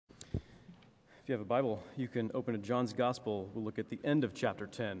If you have a Bible, you can open to John's Gospel. We'll look at the end of chapter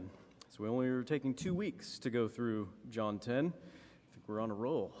 10. So we only are taking 2 weeks to go through John 10. I think we're on a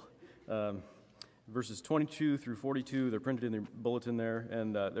roll. Verses 22 through 42, they're printed in the bulletin there,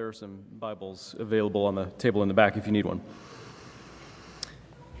 and there are some Bibles available on the table in the back if you need one.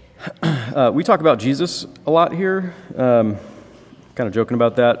 We talk about Jesus a lot here. Kind of joking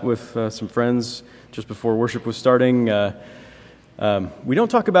about that with some friends just before worship was starting. We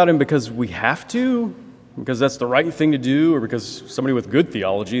don't talk about him because we have to, because that's the right thing to do, or because somebody with good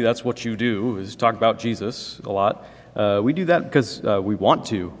theology, that's what you do, is talk about Jesus a lot. We do that because we want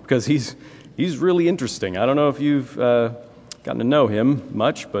to, because he's really interesting. I don't know if you've gotten to know him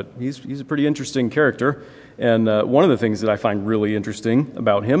much, but he's a pretty interesting character. And one of the things that I find really interesting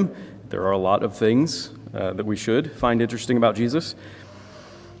about him, there are a lot of things that we should find interesting about Jesus,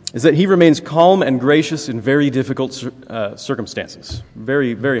 is that he remains calm and gracious in very difficult circumstances,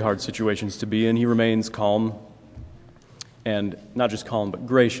 very, very hard situations to be in. He remains calm, and not just calm, but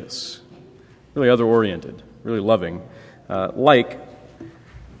gracious, really other-oriented, really loving. Like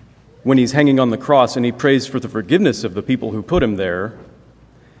when he's hanging on the cross and he prays for the forgiveness of the people who put him there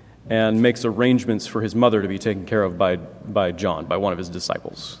and makes arrangements for his mother to be taken care of by John, by one of his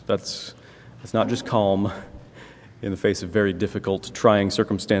disciples. That's not just calm in the face of very difficult, trying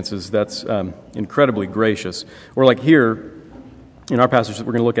circumstances. That's incredibly gracious. Or like here, in our passage that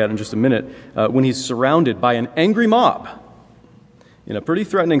we're going to look at in just a minute, when he's surrounded by an angry mob in a pretty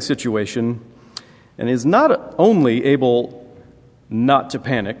threatening situation, and is not only able not to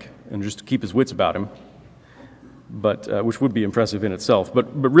panic and just to keep his wits about him, but which would be impressive in itself, but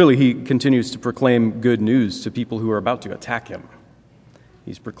really he continues to proclaim good news to people who are about to attack him.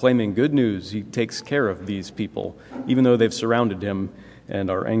 He's proclaiming good news. He takes care of these people, even though they've surrounded him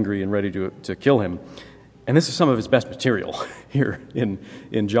and are angry and ready to kill him. And this is some of his best material here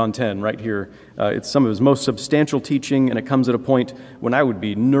in John 10, right here. It's some of his most substantial teaching, and it comes at a point when I would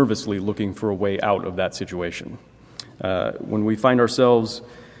be nervously looking for a way out of that situation. When we find ourselves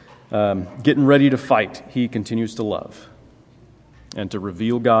getting ready to fight, he continues to love and to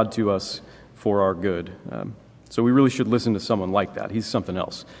reveal God to us for our good. So we really should listen to someone like that. He's something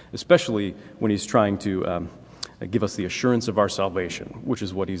else, especially when he's trying to give us the assurance of our salvation, which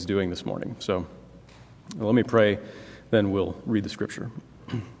is what he's doing this morning. So let me pray, then we'll read the scripture.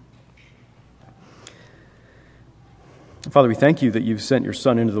 Father, we thank you that you've sent your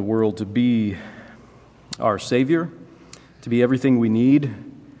Son into the world to be our Savior, to be everything we need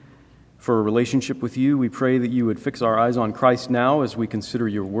for a relationship with you. We pray that you would fix our eyes on Christ now as we consider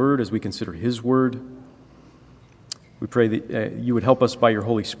your word, as we consider his word. We pray that you would help us by your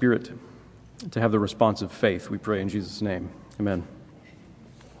Holy Spirit to have the response of faith. We pray in Jesus' name. Amen.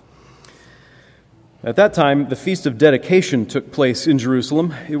 At that time, the Feast of Dedication took place in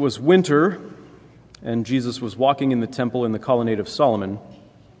Jerusalem. It was winter, and Jesus was walking in the temple in the colonnade of Solomon.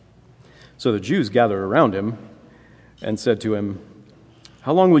 So the Jews gathered around him and said to him,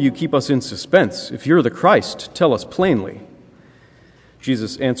 "How long will you keep us in suspense? If you're the Christ, tell us plainly."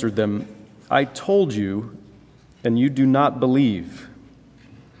 Jesus answered them, "I told you, and you do not believe.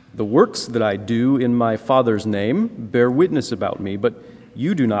 The works that I do in my Father's name bear witness about me, but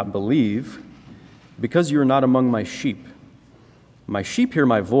you do not believe, because you are not among my sheep. My sheep hear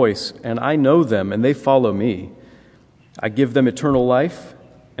my voice, and I know them, and they follow me. I give them eternal life,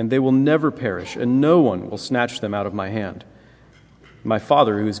 and they will never perish, and no one will snatch them out of my hand. My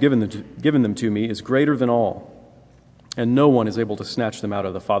Father, who has given them to me, is greater than all, and no one is able to snatch them out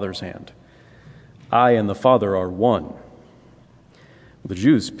of the Father's hand. I and the Father are one." The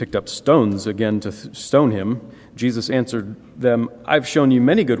Jews picked up stones again to stone him. Jesus answered them, "I've shown you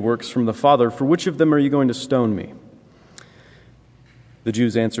many good works from the Father. For which of them are you going to stone me?" The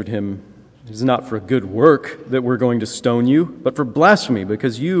Jews answered him, "It is not for a good work that we're going to stone you, but for blasphemy,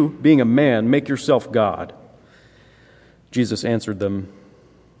 because you, being a man, make yourself God." Jesus answered them,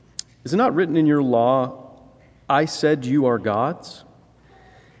 "Is it not written in your law, 'I said you are gods'?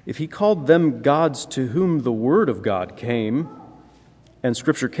 If he called them gods to whom the word of God came, and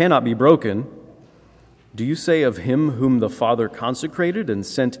Scripture cannot be broken, do you say of him whom the Father consecrated and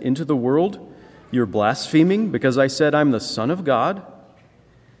sent into the world, 'You're blaspheming because I said I'm the Son of God'?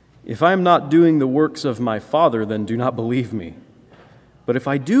 If I am not doing the works of my Father, then do not believe me. But if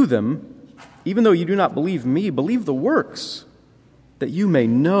I do them, even though you do not believe me, believe the works, that you may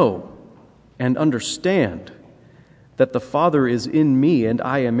know and understand that the Father is in me and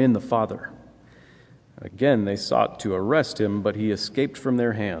I am in the Father." Again, they sought to arrest him, but he escaped from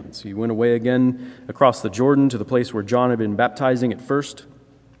their hands. He went away again across the Jordan to the place where John had been baptizing at first,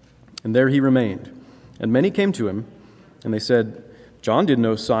 and there he remained. And many came to him, and they said, John did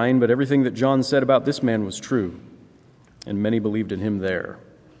no sign, but everything that John said about this man was true, and many believed in him there.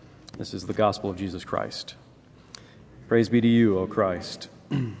 This is the gospel of Jesus Christ. Praise be to you, O Christ.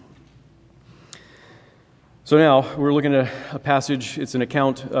 So now we're looking at a passage. It's an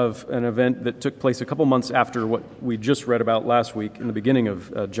account of an event that took place a couple months after what we just read about last week in the beginning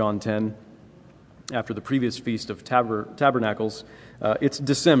of John 10, after the previous Feast of Tabernacles. It's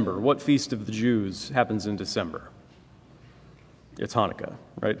December. What feast of the Jews happens in December? It's Hanukkah,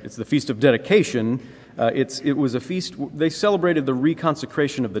 right? It's the Feast of Dedication. It was a feast. They celebrated the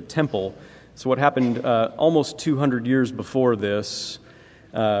reconsecration of the temple. So what happened almost 200 years before this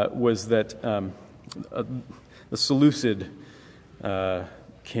was that the Seleucid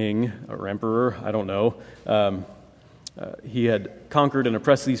king or emperor, I don't know, he had conquered and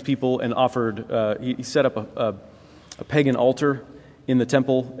oppressed these people and offered, he set up a pagan altar in the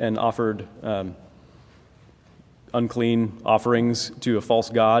temple and offered unclean offerings to a false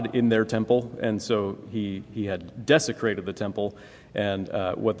god in their temple. And so he had desecrated the temple. And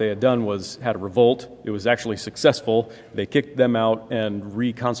what they had done was had a revolt. It was actually successful. They kicked them out and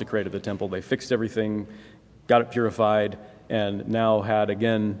reconsecrated the temple. They fixed everything, got it purified, and now had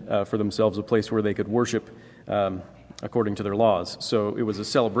again for themselves a place where they could worship according to their laws. So it was a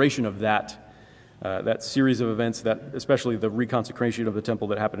celebration of that series of events, that especially the reconsecration of the temple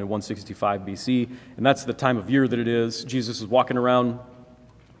that happened in 165 BC. And that's the time of year that it is. Jesus is walking around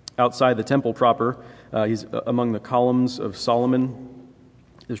outside the temple proper. He's among the columns of Solomon.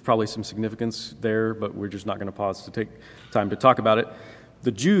 There's probably some significance there, but we're just not going to pause to take time to talk about it.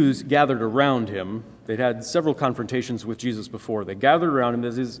 The Jews gathered around him. They'd had several confrontations with Jesus before. They gathered around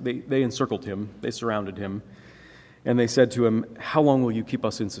him. They encircled him. They surrounded him. And they said to him, "How long will you keep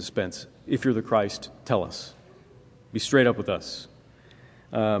us in suspense? If you're the Christ, tell us. Be straight up with us."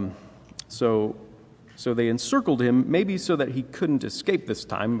 So they encircled him, maybe so that he couldn't escape this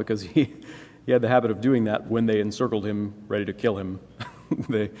time, because he had the habit of doing that when they encircled him, ready to kill him.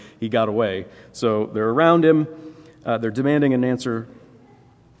 He got away. So they're around him. They're demanding an answer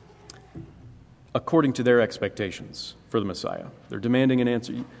according to their expectations for the Messiah. They're demanding an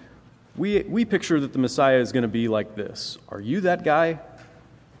answer. We picture that the Messiah is going to be like this. Are you that guy?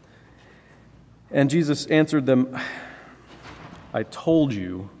 And Jesus answered them, "I told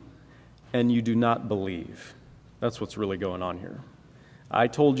you, and you do not believe." That's what's really going on here. I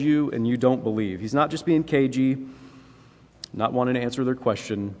told you, and you don't believe. He's not just being cagey, not wanting to answer their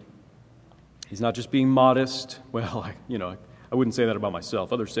question. He's not just being modest. Well, I wouldn't say that about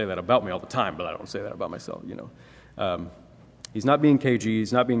myself. Others say that about me all the time, but I don't say that about myself, He's not being cagey.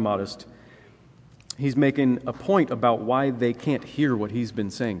 He's not being modest. He's making a point about why they can't hear what he's been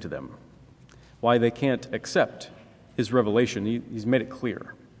saying to them, why they can't accept his revelation. He's made it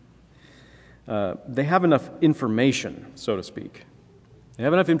clear. They have enough information, so to speak. They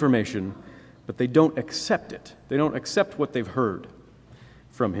have enough information, but they don't accept it. They don't accept what they've heard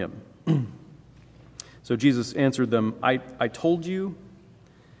from him. So Jesus answered them, I told you,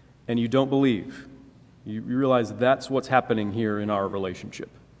 and you don't believe. You realize that's what's happening here in our relationship.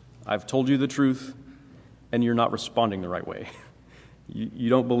 I've told you the truth, and you're not responding the right way. You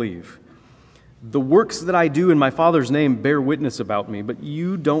don't believe. The works that I do in my Father's name bear witness about me, but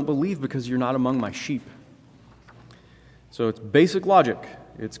you don't believe because you're not among my sheep. So it's basic logic.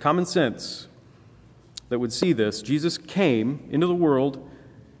 It's common sense that would see this. Jesus came into the world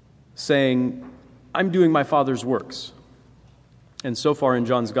saying, I'm doing my Father's works. And so far in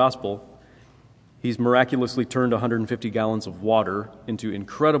John's Gospel, he's miraculously turned 150 gallons of water into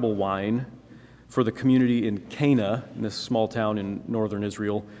incredible wine for the community in Cana, in this small town in northern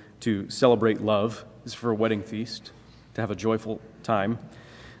Israel, to celebrate love. This is for a wedding feast, to have a joyful time.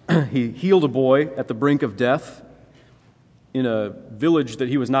 He healed a boy at the brink of death in a village that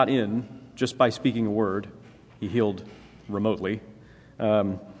he was not in, just by speaking a word. He healed remotely.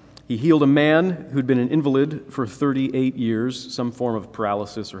 He healed a man who'd been an invalid for 38 years, some form of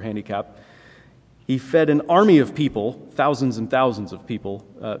paralysis or handicap. He fed an army of people, thousands and thousands of people,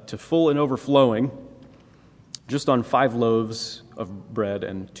 to full and overflowing, just on 5 loaves of bread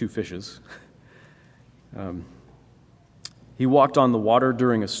and 2 fishes. He walked on the water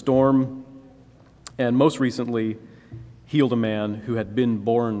during a storm, and most recently healed a man who had been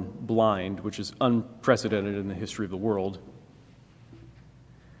born blind, which is unprecedented in the history of the world.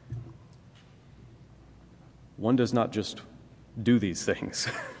 One does not just do these things,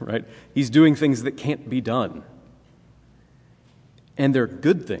 right? He's doing things that can't be done. And they're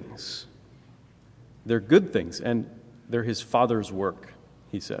good things. They're good things, and they're his Father's work,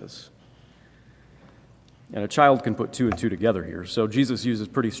 he says. And a child can put 2 and 2 together here. So Jesus uses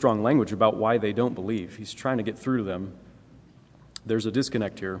pretty strong language about why they don't believe. He's trying to get through to them There's a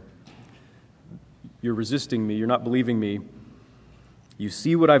disconnect here. You're resisting me. You're not believing me. You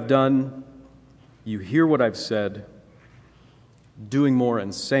see what I've done. You hear what I've said. Doing more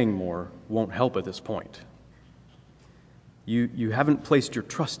and saying more won't help at this point. You haven't placed your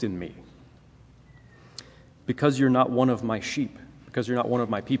trust in me because you're not one of my sheep, because you're not one of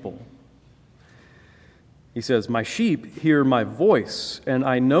my people. He says, my sheep hear my voice, and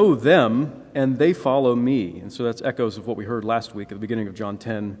I know them, and they follow me. And so that's echoes of what we heard last week at the beginning of John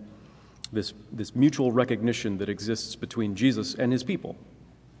 10, this mutual recognition that exists between Jesus and his people,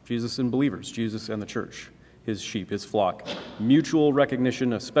 Jesus and believers, Jesus and the church, his sheep, his flock. Mutual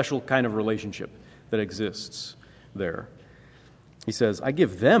recognition, a special kind of relationship that exists there. He says, I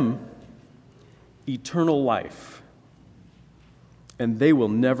give them eternal life, and they will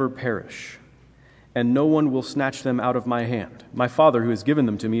never perish, and no one will snatch them out of my hand. My Father who has given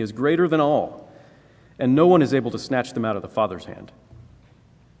them to me is greater than all, and no one is able to snatch them out of the Father's hand.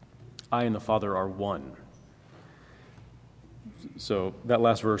 I and the Father are one. So that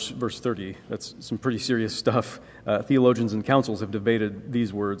last verse, verse 30, that's some pretty serious stuff. Theologians and councils have debated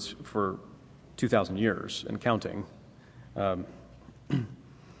these words for 2,000 years and counting.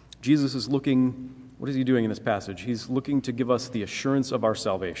 Jesus is looking, what is he doing in this passage? He's looking to give us the assurance of our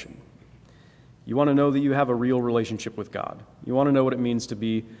salvation. You want to know that you have a real relationship with God. You want to know what it means to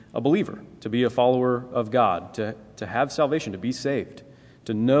be a believer, to be a follower of God, to have salvation, to be saved,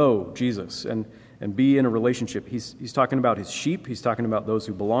 to know Jesus and be in a relationship. He's talking about his sheep. He's talking about those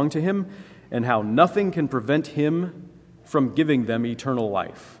who belong to him and how nothing can prevent him from giving them eternal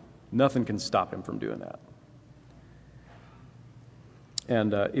life. Nothing can stop him from doing that.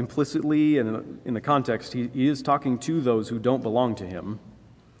 And implicitly and in the context, he is talking to those who don't belong to him.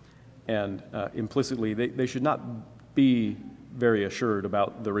 And implicitly, they should not be very assured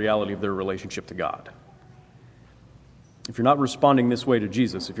about the reality of their relationship to God. If you're not responding this way to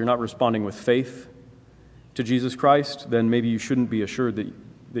Jesus, if you're not responding with faith to Jesus Christ, then maybe you shouldn't be assured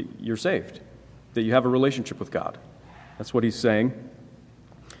that you're saved, that you have a relationship with God. That's what he's saying.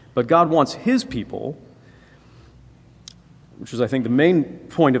 But God wants his people, which is, I think, the main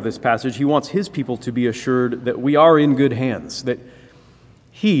point of this passage, he wants his people to be assured that we are in good hands, that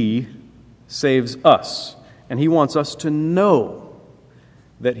he saves us. And he wants us to know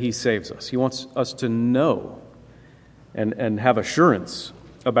that he saves us. He wants us to know and have assurance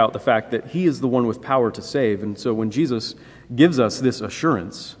about the fact that he is the one with power to save. And so when Jesus gives us this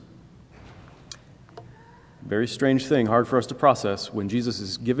assurance, very strange thing, hard for us to process, when Jesus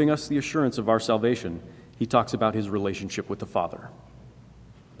is giving us the assurance of our salvation, he talks about his relationship with the Father.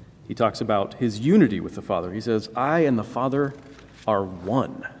 He talks about his unity with the Father. He says, I and the Father are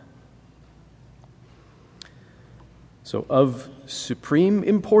one. So of supreme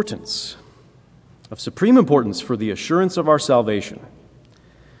importance for the assurance of our salvation,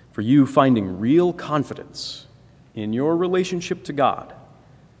 for you finding real confidence in your relationship to God,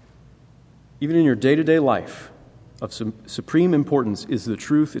 even in your day-to-day life, of supreme importance is the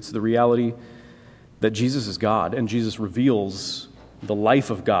truth, it's the reality that Jesus is God, and Jesus reveals the life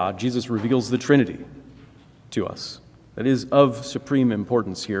of God. Jesus reveals the Trinity to us. That is of supreme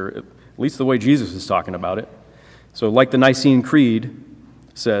importance here, at least the way Jesus is talking about it. So like the Nicene Creed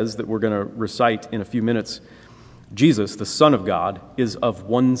says that we're going to recite in a few minutes, Jesus, the Son of God, is of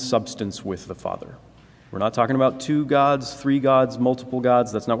one substance with the Father. We're not talking about two gods, three gods, multiple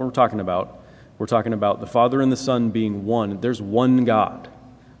gods. That's not what we're talking about. We're talking about the Father and the Son being one. There's one God,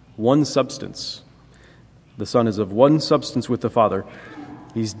 one substance. The Son is of one substance with the Father.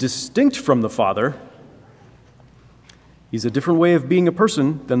 He's distinct from the Father. He's a different way of being a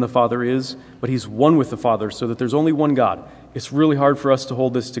person than the Father is, but he's one with the Father so that there's only one God. It's really hard for us to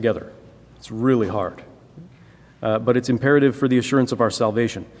hold this together. It's really hard. But it's imperative for the assurance of our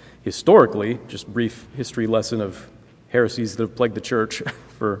salvation. Historically, just brief history lesson of heresies that have plagued the church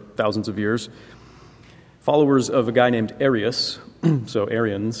for thousands of years, followers of a guy named Arius, so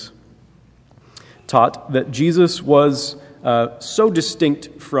Arians, taught that Jesus was so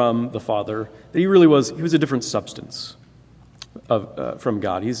distinct from the Father that he was a different substance from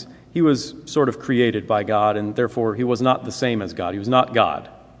God. He was sort of created by God, and therefore he was not the same as God. He was not God,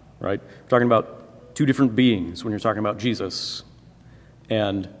 right? We're talking about two different beings when you're talking about Jesus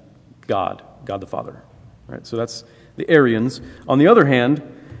and God the Father, right? So that's the Arians. On the other hand,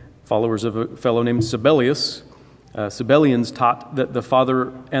 followers of a fellow named Sabellius, Sabellians taught that the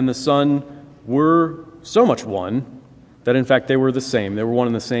Father and the Son were so much one that in fact they were the same. They were one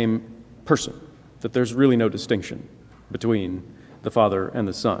and the same person, that there's really no distinction between the Father and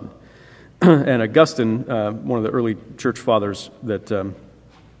the Son. And Augustine, one of the early church fathers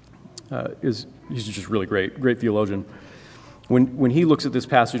he's just really great theologian. When he looks at this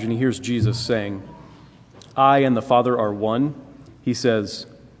passage and he hears Jesus saying, I and the Father are one, he says,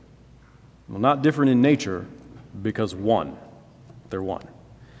 well, not different in nature, because one. They're one.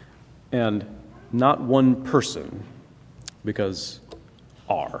 And not one person, because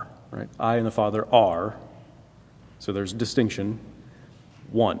are. Right? I and the Father are. So there's distinction.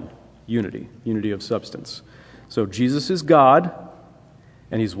 One. Unity of substance. So Jesus is God,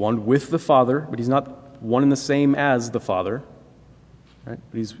 and he's one with the Father, but he's not one and the same as the Father. Right?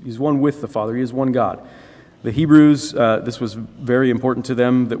 But he's one with the Father. He is one God. The Hebrews, this was very important to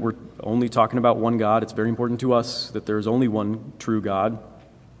them that we're only talking about one God. It's very important to us that there is only one true God,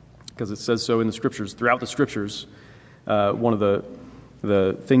 because it says so in the Scriptures. Throughout the Scriptures, one of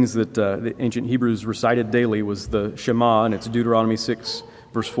the things that the ancient Hebrews recited daily was the Shema, and it's Deuteronomy 6,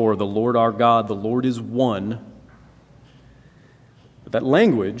 verse 4, the Lord our God, the Lord is one. But that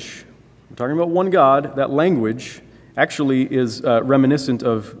language, we're talking about one God, that language actually is reminiscent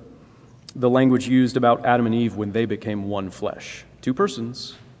of the language used about Adam and Eve when they became one flesh. Two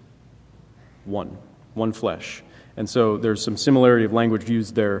persons, one flesh. And so there's some similarity of language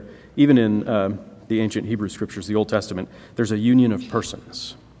used there, even in the ancient Hebrew Scriptures, the Old Testament. There's a union of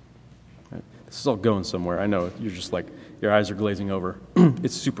persons. Right? This is all going somewhere. I know, you're just like, your eyes are glazing over.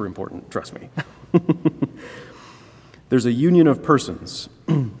 It's super important, trust me. There's a union of persons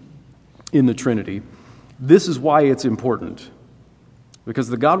in the Trinity. This is why it's important. Because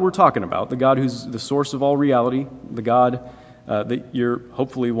the God we're talking about, the God who's the source of all reality, the God that you're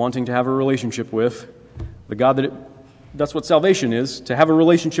hopefully wanting to have a relationship with, the God that's what salvation is, to have a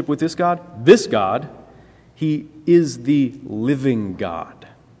relationship with this God, he is the living God.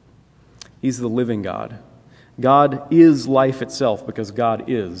 He's the living God. God is life itself because God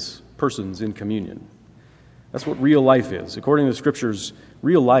is persons in communion. That's what real life is. According to the Scriptures,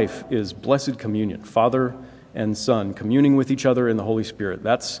 real life is blessed communion, Father and Son communing with each other in the Holy Spirit.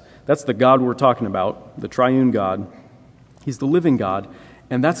 That's the God we're talking about, the triune God. He's the living God,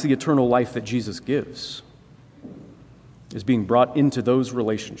 and that's the eternal life that Jesus gives, is being brought into those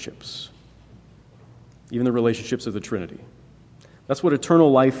relationships, even the relationships of the Trinity. That's what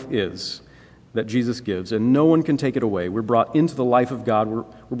eternal life is that Jesus gives, and no one can take it away. We're brought into the life of God. We're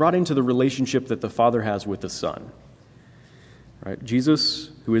brought into the relationship that the Father has with the Son. Right?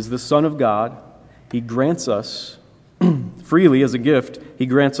 Jesus, who is the Son of God, he grants us, freely as a gift, he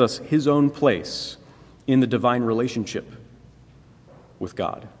grants us his own place in the divine relationship with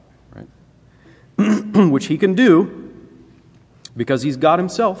God, right? Which he can do because he's God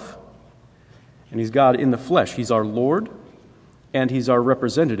himself, and he's God in the flesh. He's our Lord, and he's our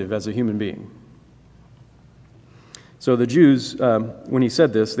representative as a human being. So the Jews, when he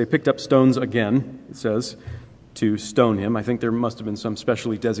said this, they picked up stones again, it says, to stone him. I think there must have been some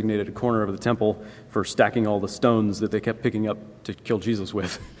specially designated corner of the temple for stacking all the stones that they kept picking up to kill Jesus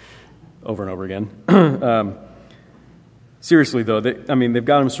with over and over again. Seriously, though, they've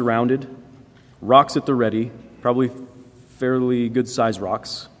got him surrounded, rocks at the ready, probably fairly good-sized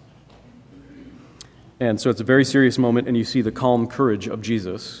rocks. And so it's a very serious moment, and you see the calm courage of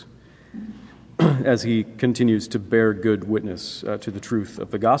Jesus as he continues to bear good witness to the truth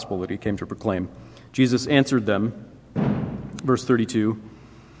of the gospel that he came to proclaim. Jesus answered them, verse 32,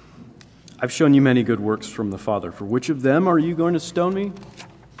 I've shown you many good works from the Father. For which of them are you going to stone me?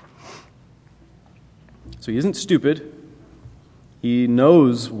 So he isn't stupid. He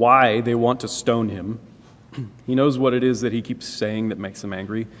knows why they want to stone him. He knows what it is that he keeps saying that makes them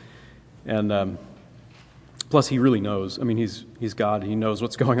angry. And plus, he really knows. He's God. He knows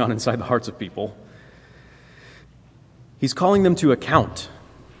what's going on inside the hearts of people. He's calling them to account.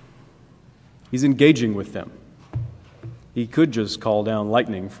 He's engaging with them. He could just call down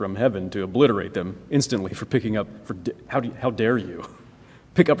lightning from heaven to obliterate them instantly for picking up, how dare you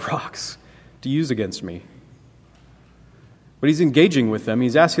pick up rocks to use against me. But he's engaging with them.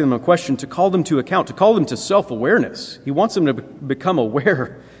 He's asking them a question to call them to account, to call them to self-awareness. He wants them to become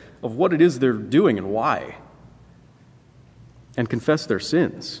aware of what it is they're doing and why, and confess their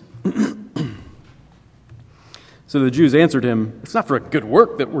sins. So the Jews answered him, it's not for a good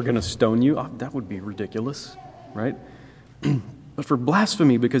work that we're going to stone you. Oh, that would be ridiculous, right? But for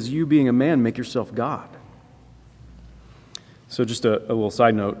blasphemy, because you being a man make yourself God. So just a little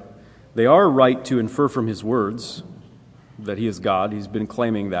side note. They are right to infer from his words that he is God. He's been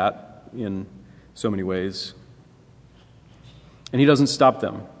claiming that in so many ways. And he doesn't stop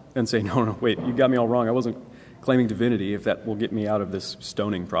them and say, no, wait, you got me all wrong. I wasn't claiming divinity, if that will get me out of this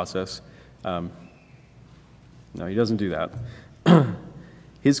stoning process. No, he doesn't do that.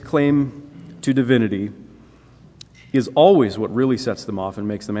 His claim to divinity is always what really sets them off and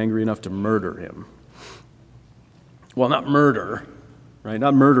makes them angry enough to murder him. Well, not murder, right?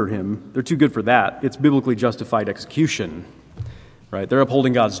 Not murder him. They're too good for that. It's biblically justified execution, right? They're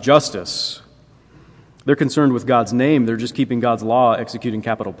upholding God's justice. They're concerned with God's name. They're just keeping God's law, executing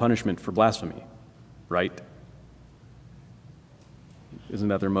capital punishment for blasphemy, right? Isn't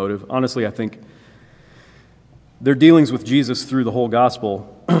that their motive? Honestly, I think their dealings with Jesus through the whole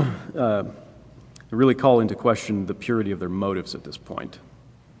gospel really call into question the purity of their motives at this point.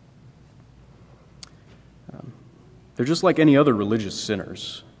 They're just like any other religious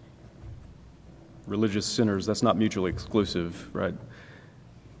sinners. Religious sinners, that's not mutually exclusive, right?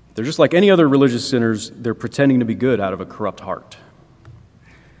 They're just like any other religious sinners. They're pretending to be good out of a corrupt heart.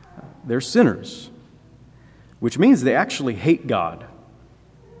 They're sinners, which means they actually hate God,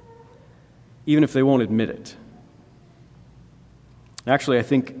 even if they won't admit it. Actually, I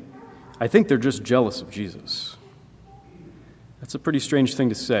think they're just jealous of Jesus. That's a pretty strange thing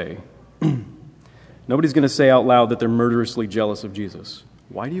to say. Nobody's going to say out loud that they're murderously jealous of Jesus.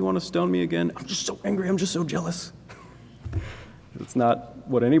 Why do you want to stone me again? I'm just so angry. I'm just so jealous. It's not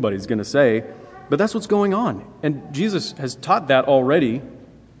what anybody's going to say, but that's what's going on. And Jesus has taught that already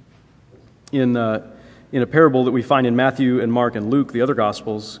in a parable that we find in Matthew and Mark and Luke, the other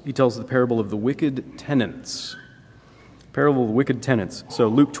Gospels. He tells the parable of the wicked tenants. Parable of the wicked tenants. So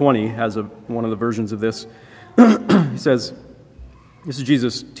Luke 20 has one of the versions of this. He says, this is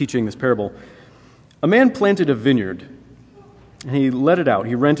Jesus teaching this parable. A man planted a vineyard, and he let it out.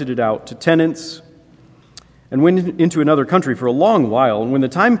 He rented it out to tenants and went into another country for a long while. And when the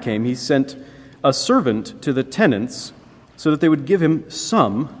time came, he sent a servant to the tenants so that they would give him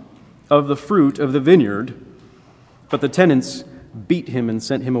some of the fruit of the vineyard. But the tenants beat him and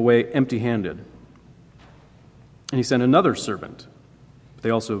sent him away empty-handed. And he sent another servant.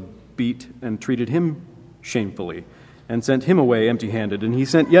 They also beat and treated him shamefully and sent him away empty-handed. And he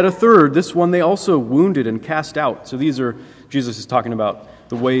sent yet a third. This one they also wounded and cast out. So Jesus is talking about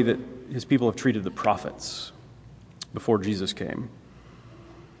the way that his people have treated the prophets before Jesus came.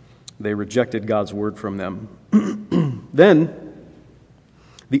 They rejected God's word from them. Then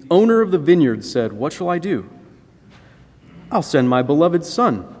the owner of the vineyard said, "What shall I do? I'll send my beloved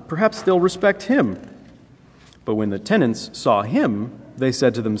son. Perhaps they'll respect him." But when the tenants saw him, they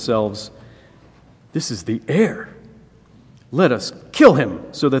said to themselves, "This is the heir. Let us kill him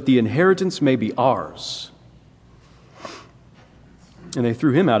so that the inheritance may be ours." And they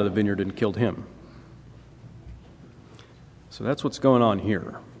threw him out of the vineyard and killed him. So that's what's going on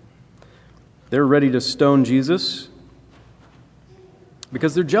here. They're ready to stone Jesus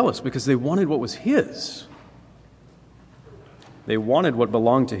because they're jealous, because they wanted what was his. They wanted what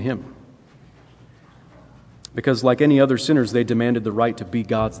belonged to him. Because like any other sinners, they demanded the right to be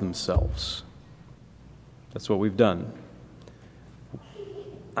gods themselves. That's what we've done.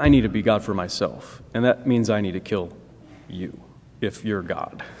 I need to be God for myself, and that means I need to kill you if you're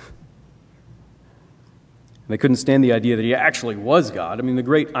God. And they couldn't stand the idea that he actually was God. I mean, the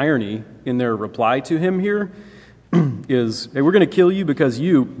great irony in their reply to him here is, hey, we're going to kill you because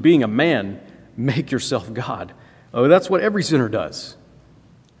you, being a man, make yourself God. Oh, that's what every sinner does.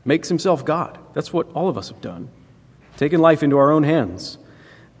 Makes himself God. That's what all of us have done. Taken life into our own hands.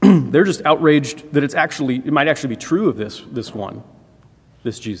 They're just outraged that it might actually be true of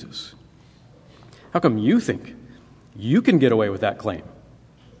this Jesus. How come you think you can get away with that claim?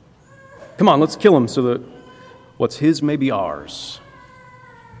 Come on, let's kill him so that what's his may be ours.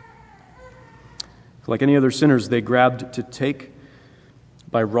 Like any other sinners, they grabbed to take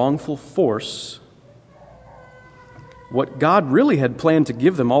by wrongful force what God really had planned to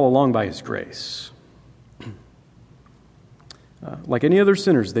give them all along by his grace. Like any other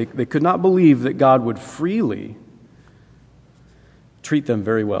sinners, they could not believe that God would freely treat them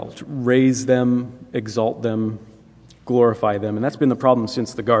very well, to raise them, exalt them, glorify them. And that's been the problem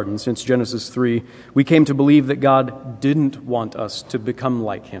since the garden, since Genesis 3. We came to believe that God didn't want us to become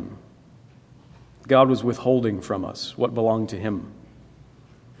like him. God was withholding from us what belonged to him.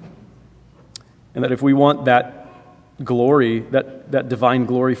 And that if we want that glory, that divine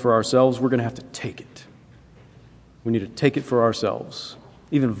glory for ourselves, we're going to have to take it. We need to take it for ourselves,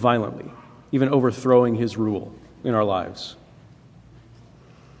 even violently, even overthrowing his rule in our lives.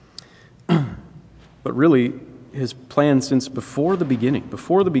 But really, his plan since before the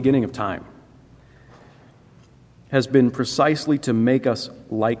beginning of time, has been precisely to make us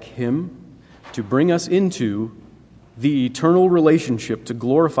like him, to bring us into the eternal relationship, to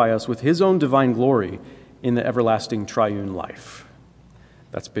glorify us with his own divine glory in the everlasting triune life.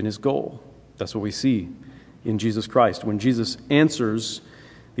 That's been his goal. That's what we see in Jesus Christ. When Jesus answers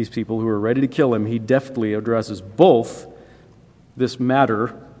these people who are ready to kill him, he deftly addresses both this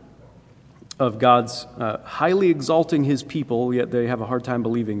matter of God's highly exalting his people, yet they have a hard time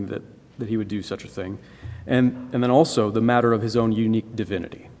believing that he would do such a thing. And then also the matter of his own unique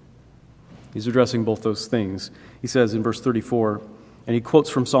divinity. He's addressing both those things. He says in verse 34, and he quotes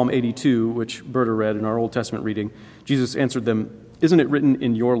from Psalm 82, which Berta read in our Old Testament reading. Jesus answered them, "Isn't it written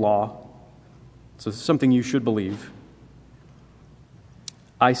in your law?" So this is something you should believe.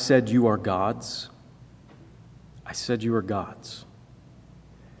 "I said you are gods." I said you are gods.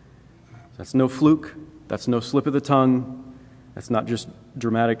 That's no fluke. That's no slip of the tongue. That's not just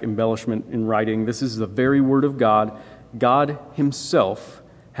dramatic embellishment in writing. This is the very word of God. God himself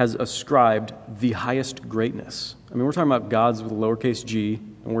has ascribed the highest greatness. I mean, we're talking about gods with a lowercase g.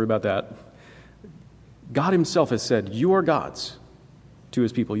 Don't worry about that. God himself has said, you are gods to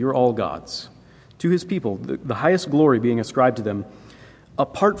his people. You're all gods. To his people, the highest glory being ascribed to them,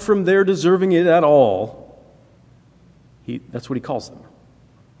 apart from their deserving it at all, that's what he calls them.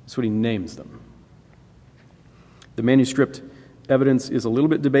 That's what he names them. The manuscript evidence is a little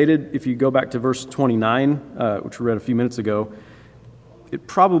bit debated. If you go back to verse 29, which we read a few minutes ago,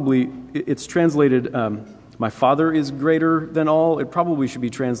 it's translated, my Father is greater than all. It probably should be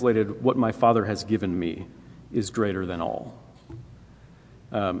translated, what my Father has given me is greater than all.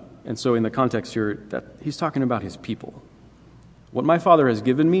 And so in the context here, that he's talking about his people. What my Father has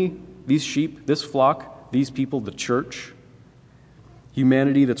given me, these sheep, this flock, these people, the church,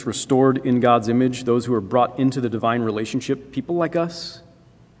 humanity that's restored in God's image, those who are brought into the divine relationship, people like us,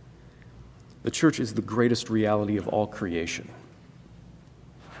 the church is the greatest reality of all creation.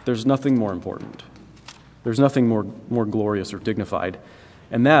 There's nothing more important. There's nothing more glorious or dignified.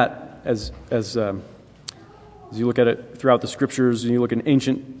 And that, as you look at it throughout the Scriptures, and you look in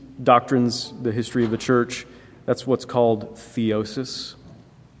ancient doctrines, the history of the church, that's what's called theosis,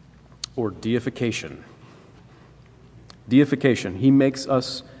 or deification. Deification. He makes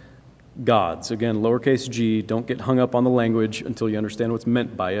us gods. Again, lowercase g, don't get hung up on the language until you understand what's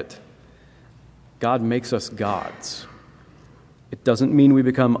meant by it. God makes us gods. It doesn't mean we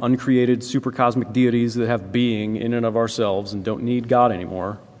become uncreated supercosmic deities that have being in and of ourselves and don't need God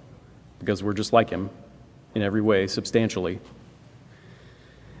anymore, because we're just like him in every way, substantially.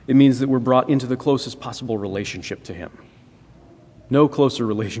 It means that we're brought into the closest possible relationship to him. No closer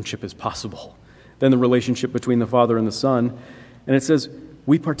relationship is possible than the relationship between the Father and the Son. And it says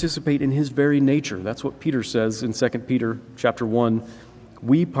we participate in his very nature. That's what Peter says in 2 Peter chapter 1.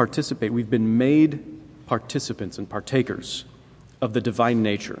 We participate. We've been made participants and partakers of the divine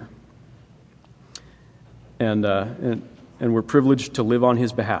nature. And we're privileged to live on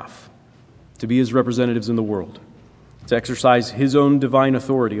his behalf, to be his representatives in the world, to exercise his own divine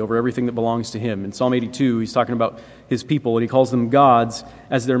authority over everything that belongs to him. In Psalm 82, he's talking about his people, and he calls them gods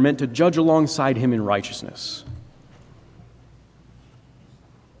as they're meant to judge alongside him in righteousness.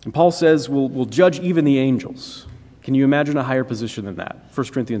 And Paul says we'll judge even the angels. Can you imagine a higher position than that? 1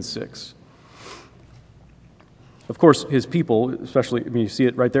 Corinthians 6. Of course, his people, especially, you see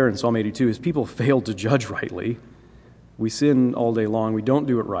it right there in Psalm 82, his people failed to judge rightly. We sin all day long. We don't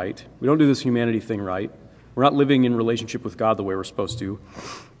do it right. We don't do this humanity thing right. We're not living in relationship with God the way we're supposed to.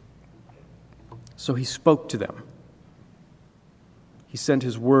 So he spoke to them. He sent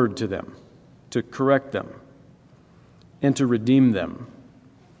his word to them to correct them and to redeem them.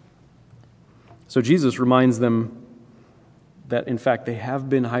 So Jesus reminds them that, in fact, they have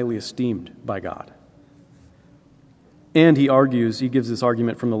been highly esteemed by God. And he gives this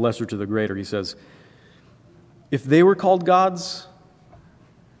argument from the lesser to the greater. He says, if they were called gods,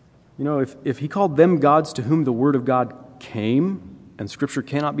 if he called them gods to whom the word of God came and Scripture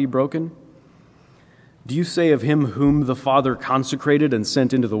cannot be broken, do you say of him whom the Father consecrated and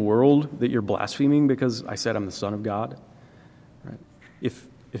sent into the world that you're blaspheming because I said I'm the Son of God? Right?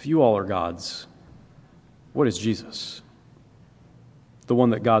 If you all are gods, what is Jesus? The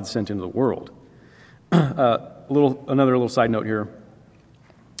one that God sent into the world. Another little side note here.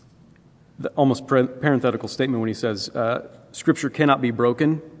 The almost parenthetical statement when he says, Scripture cannot be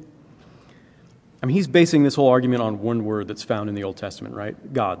broken. I mean, he's basing this whole argument on one word that's found in the Old Testament,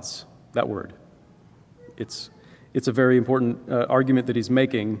 right? Gods, that word. It's a very important argument that he's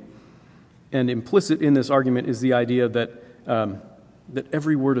making. And implicit in this argument is the idea that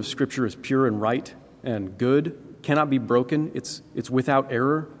every word of Scripture is pure and right and good, cannot be broken. It's without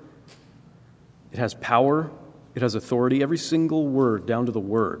error. It has power. It has authority. Every single word down to the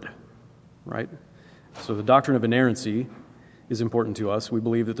word, right? So the doctrine of inerrancy is important to us. We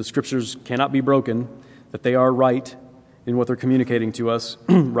believe that the Scriptures cannot be broken, that they are right in what they're communicating to us,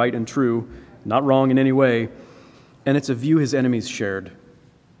 right and true, not wrong in any way, and it's a view his enemies shared.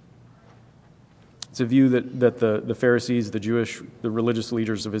 It's It's a view that the Pharisees, the religious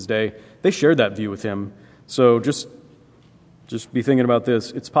leaders of his day, they shared that view with him. So just be thinking about this.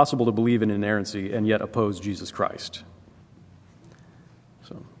 It's possible to believe in inerrancy and yet oppose Jesus Christ.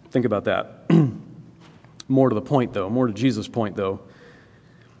 So think about that. More to Jesus' point, though,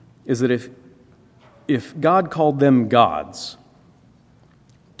 is that if God called them gods,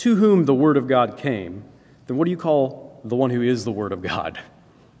 to whom the Word of God came, then what do you call the one who is the Word of God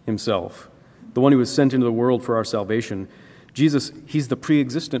himself? The one who was sent into the world for our salvation. Jesus, he's the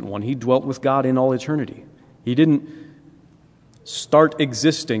pre-existent one. He dwelt with God in all eternity. He didn't start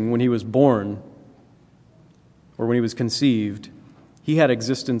existing when he was born or when he was conceived. He had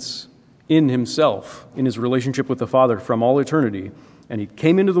existence in himself, in his relationship with the Father from all eternity. And he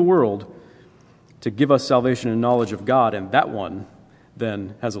came into the world to give us salvation and knowledge of God, and that one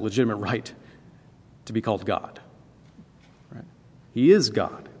then has a legitimate right to be called God. Right? He is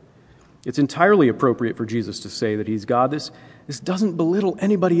God. It's entirely appropriate for Jesus to say that he's God. This doesn't belittle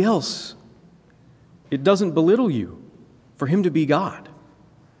anybody else. It doesn't belittle you for him to be God.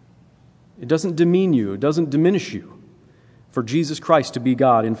 It doesn't demean you. It doesn't diminish you for Jesus Christ to be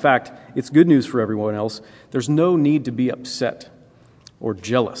God. In fact, it's good news for everyone else. There's no need to be upset or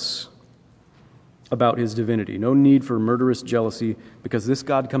jealous about his divinity. No need for murderous jealousy, because this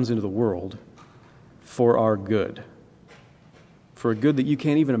God comes into the world for our good, for a good that you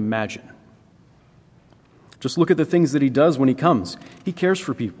can't even imagine. Just look at the things that he does when he comes. He cares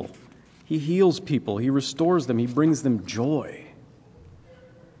for people. He heals people. He restores them. He brings them joy.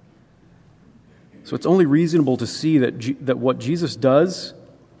 So it's only reasonable to see that what Jesus does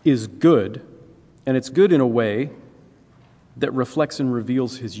is good, and it's good in a way that reflects and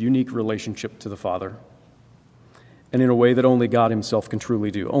reveals his unique relationship to the Father, and in a way that only God himself can truly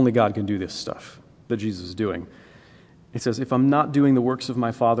do. Only God can do this stuff that Jesus is doing. He says, if I'm not doing the works of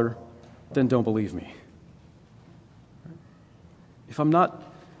my Father, then don't believe me. If I'm not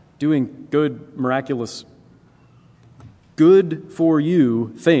doing good, miraculous, good for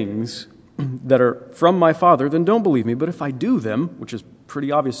you things that are from my Father, then don't believe me. But if I do them, which is pretty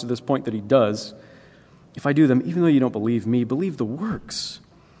obvious to this point that he does, if I do them, even though you don't believe me, believe the works,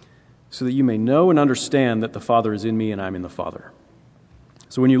 so that you may know and understand that the Father is in me and I'm in the Father.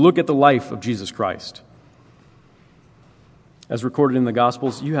 So when you look at the life of Jesus Christ, as recorded in the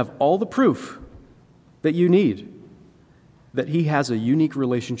Gospels, you have all the proof that you need that he has a unique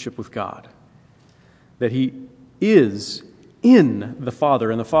relationship with God, that he is in the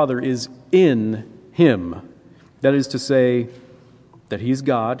Father and the Father is in him. That is to say, that he's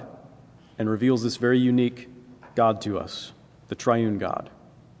God and reveals this very unique God to us, the triune God,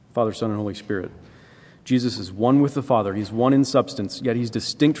 Father, Son, and Holy Spirit. Jesus is one with the Father. He's one in substance, yet he's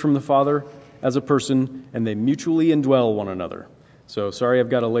distinct from the Father as a person, and they mutually indwell one another. So sorry I've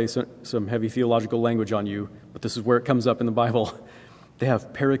got to lay some heavy theological language on you, but this is where it comes up in the Bible. They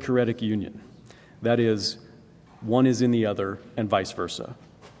have perichoretic union. That is, one is in the other and vice versa,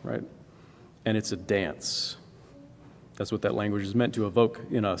 right? And it's a dance. That's what that language is meant to evoke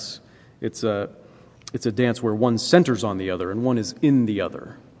in us. It's a dance where one centers on the other and one is in the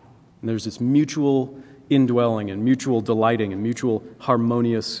other. And there's this mutual indwelling and mutual delighting and mutual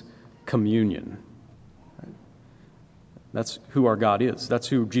harmonious communion. Right? That's who our God is. That's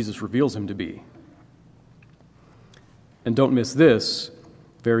who Jesus reveals him to be. And don't miss this,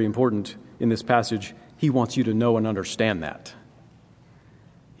 very important in this passage, he wants you to know and understand that.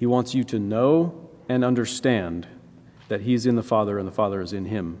 He wants you to know and understand that he's in the Father and the Father is in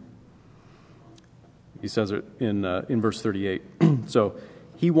him. He says it in verse 38. So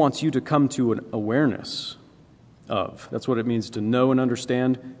he wants you to come to an awareness of. That's what it means to know and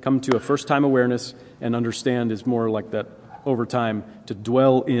understand. Come to a first-time awareness, and understand is more like that over time, to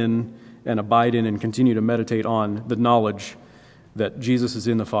dwell in and abide in and continue to meditate on the knowledge that Jesus is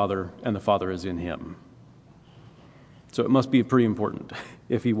in the Father and the Father is in him. So it must be pretty important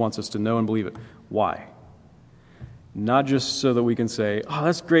if he wants us to know and believe it. Why? Not just so that we can say, oh,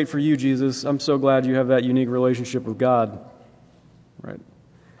 that's great for you, Jesus. I'm so glad you have that unique relationship with God. Right?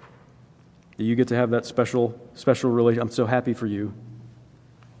 You get to have that special relationship. I'm so happy for you.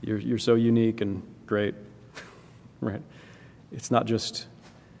 You're so unique and great. Right? It's not just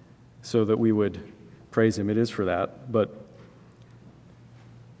so that we would praise him. It is for that. But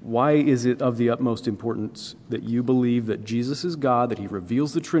why is it of the utmost importance that you believe that Jesus is God, that he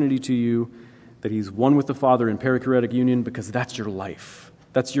reveals the Trinity to you, that he's one with the Father in perichoretic union? Because that's your life.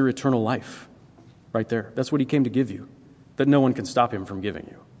 That's your eternal life right there. That's what he came to give you, that no one can stop him from giving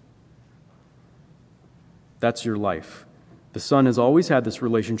you. That's your life. The Son has always had this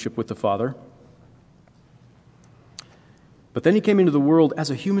relationship with the Father. But then he came into the world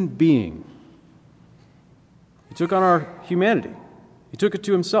as a human being. He took on our humanity. He took it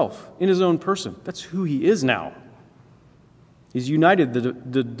to himself in his own person. That's who he is now. He's united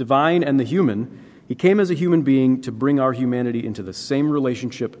the divine and the human. He came as a human being to bring our humanity into the same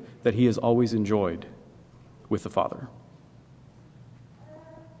relationship that he has always enjoyed with the Father.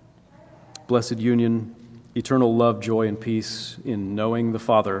 Blessed union, eternal love, joy, and peace in knowing the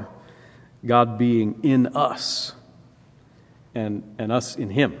Father, God being in us, and us in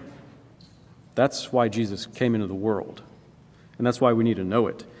him. That's why Jesus came into the world, and that's why we need to know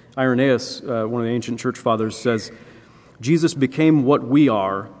it. Irenaeus, one of the ancient church fathers, says, Jesus became what we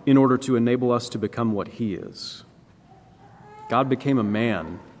are in order to enable us to become what he is. God became a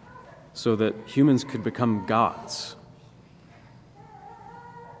man so that humans could become gods.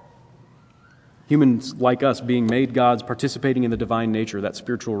 Humans like us being made gods, participating in the divine nature, that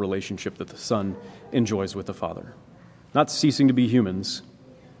spiritual relationship that the Son enjoys with the Father. Not ceasing to be humans,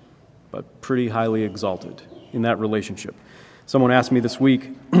 but pretty highly exalted in that relationship. Someone asked me this week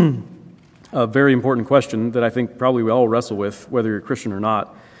a very important question that I think probably we all wrestle with, whether you're a Christian or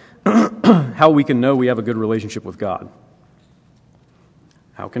not, how we can know we have a good relationship with God.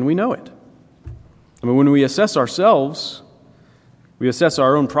 How can we know it? I mean, when we assess ourselves, we assess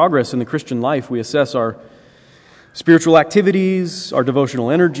our own progress in the Christian life, we assess our spiritual activities, our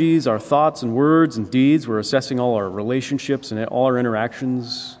devotional energies, our thoughts and words and deeds, we're assessing all our relationships and all our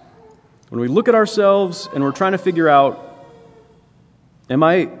interactions. When we look at ourselves and we're trying to figure out, am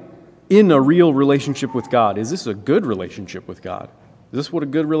I in a real relationship with God? Is this a good relationship with God? Is this what a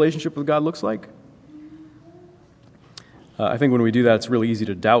good relationship with God looks like? I think when we do that, it's really easy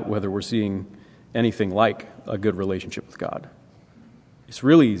to doubt whether we're seeing anything like a good relationship with God. It's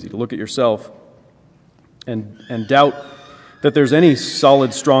really easy to look at yourself and doubt that there's any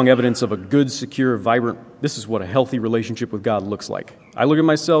solid, strong evidence of a good, secure, vibrant, this is what a healthy relationship with God looks like. I look at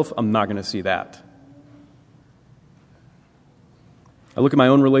myself, I'm not going to see that. I look at my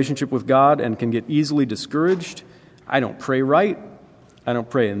own relationship with God and can get easily discouraged. I don't pray right. I don't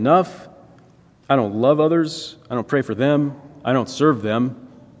pray enough. I don't love others. I don't pray for them. I don't serve them.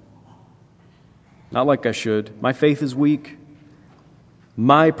 Not like I should. My faith is weak.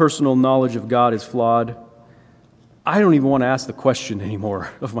 My personal knowledge of God is flawed. I don't even want to ask the question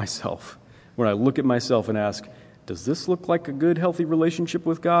anymore of myself. When I look at myself and ask, does this look like a good, healthy relationship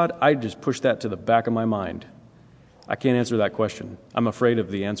with God? I just push that to the back of my mind. I can't answer that question. I'm afraid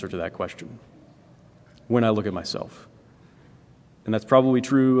of the answer to that question when I look at myself. And that's probably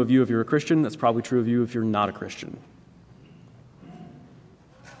true of you if you're a Christian. That's probably true of you if you're not a Christian.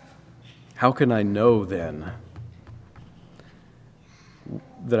 How can I know then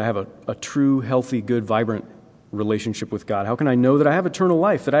that I have a true, healthy, good, vibrant relationship with God? How can I know that I have eternal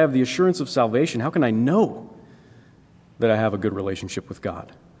life, that I have the assurance of salvation? How can I know that I have a good relationship with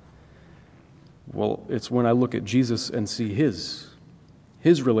God? Well, it's when I look at Jesus and see his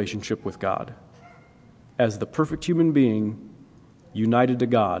relationship with God as the perfect human being united to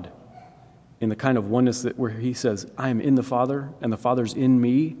God in the kind of oneness that where he says, I am in the Father and the Father's in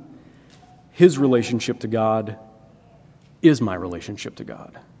me. His relationship to God is my relationship to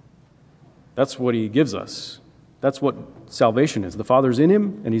God. That's what he gives us. That's what salvation is. The Father's in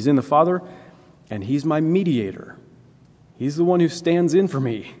him, and he's in the Father, and he's my mediator. He's the one who stands in for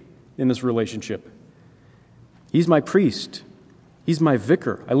me in this relationship. He's my priest. He's my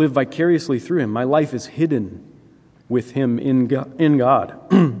vicar. I live vicariously through him. My life is hidden with him in God.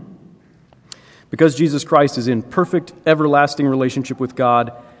 Because Jesus Christ is in perfect, everlasting relationship with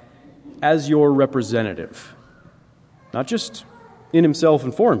God as your representative. Not just in himself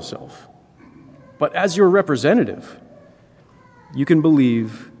and for himself, but as your representative. You can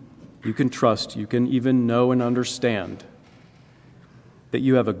believe, you can trust, you can even know and understand that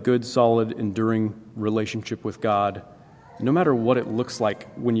you have a good, solid, enduring relationship with God, no matter what it looks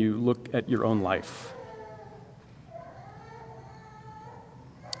like when you look at your own life.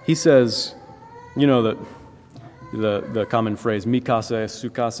 He says, you know, the common phrase, mi casa es su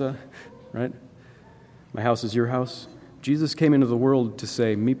casa, right? My house is your house. Jesus came into the world to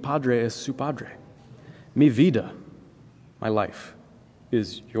say, mi padre es su padre. Mi vida, my life,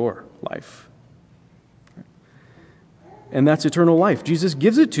 is your life. And that's eternal life. Jesus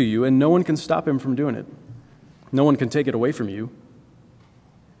gives it to you, and no one can stop him from doing it. No one can take it away from you.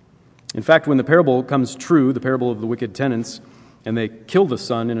 In fact, when the parable comes true, the parable of the wicked tenants, and they kill the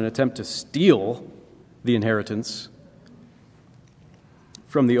son in an attempt to steal the inheritance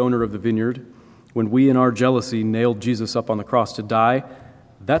from the owner of the vineyard, when we in our jealousy nailed Jesus up on the cross to die,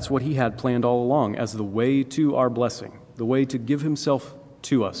 that's what he had planned all along as the way to our blessing, the way to give himself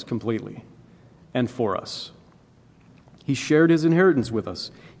to us completely and for us. He shared his inheritance with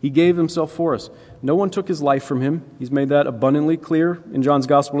us. He gave himself for us. No one took his life from him. He's made that abundantly clear in John's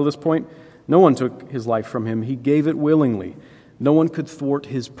gospel to this point. No one took his life from him. He gave it willingly. No one could thwart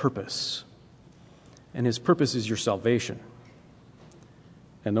his purpose. And his purpose is your salvation.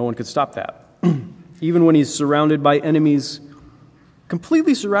 And no one could stop that. Even when he's surrounded by enemies,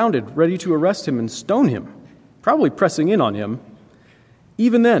 completely surrounded, ready to arrest him and stone him, probably pressing in on him,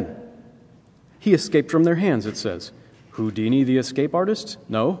 even then, he escaped from their hands, it says. Houdini, the escape artist?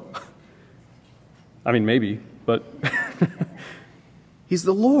 No. I mean, maybe, but he's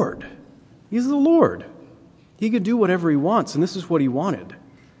the Lord. He's the Lord. He could do whatever he wants, and this is what he wanted,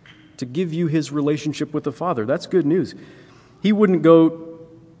 to give you his relationship with the Father. That's good news. He wouldn't go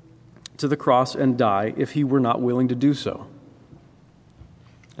to the cross and die if he were not willing to do so.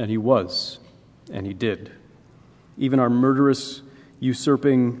 And he was, and he did. Even our murderous,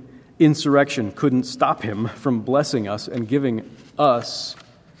 usurping insurrection couldn't stop him from blessing us and giving us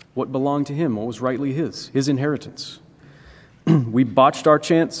what belonged to him, what was rightly his inheritance. We botched our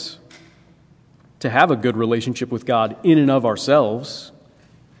chance to have a good relationship with God in and of ourselves,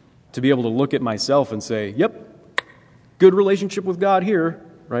 to be able to look at myself and say, yep, good relationship with God here,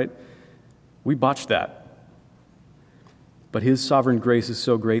 right? We botched that. But his sovereign grace is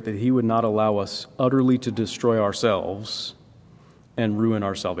so great that he would not allow us utterly to destroy ourselves and ruin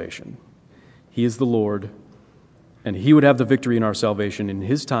our salvation. He is the Lord, and he would have the victory in our salvation in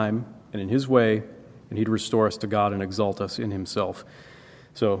his time and in his way, and he'd restore us to God and exalt us in himself.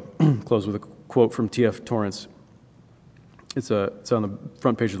 So, close with a quote from T.F. Torrance. It's on the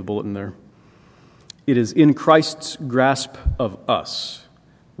front page of the bulletin there. It is in Christ's grasp of us,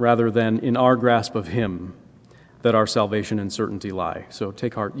 rather than in our grasp of him, that our salvation and certainty lie. So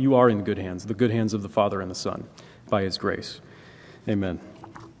take heart. You are in good hands, the good hands of the Father and the Son, by his grace. Amen.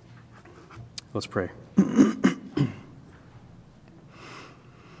 Let's pray.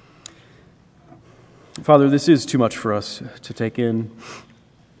 Father, this is too much for us to take in.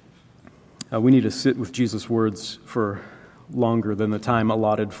 We need to sit with Jesus' words for longer than the time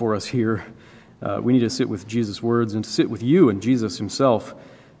allotted for us here. We need to sit with Jesus' words and to sit with you and Jesus himself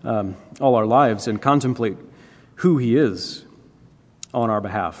all our lives and contemplate who he is on our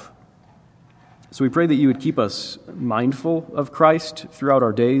behalf. So we pray that you would keep us mindful of Christ throughout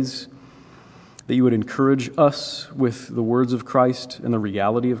our days, that you would encourage us with the words of Christ and the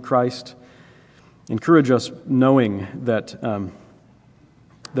reality of Christ. Encourage us knowing that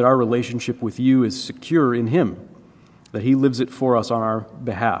that our relationship with you is secure in him, that he lives it for us on our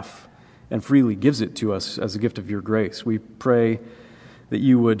behalf and freely gives it to us as a gift of your grace. We pray that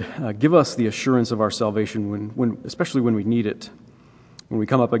you would give us the assurance of our salvation, when especially when we need it, when we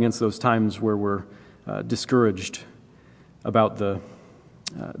come up against those times where we're discouraged about the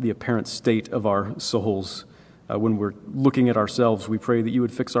apparent state of our souls. When we're looking at ourselves, we pray that you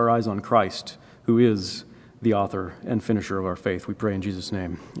would fix our eyes on Christ, who is the author and finisher of our faith. We pray in Jesus'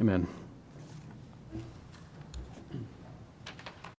 name. Amen.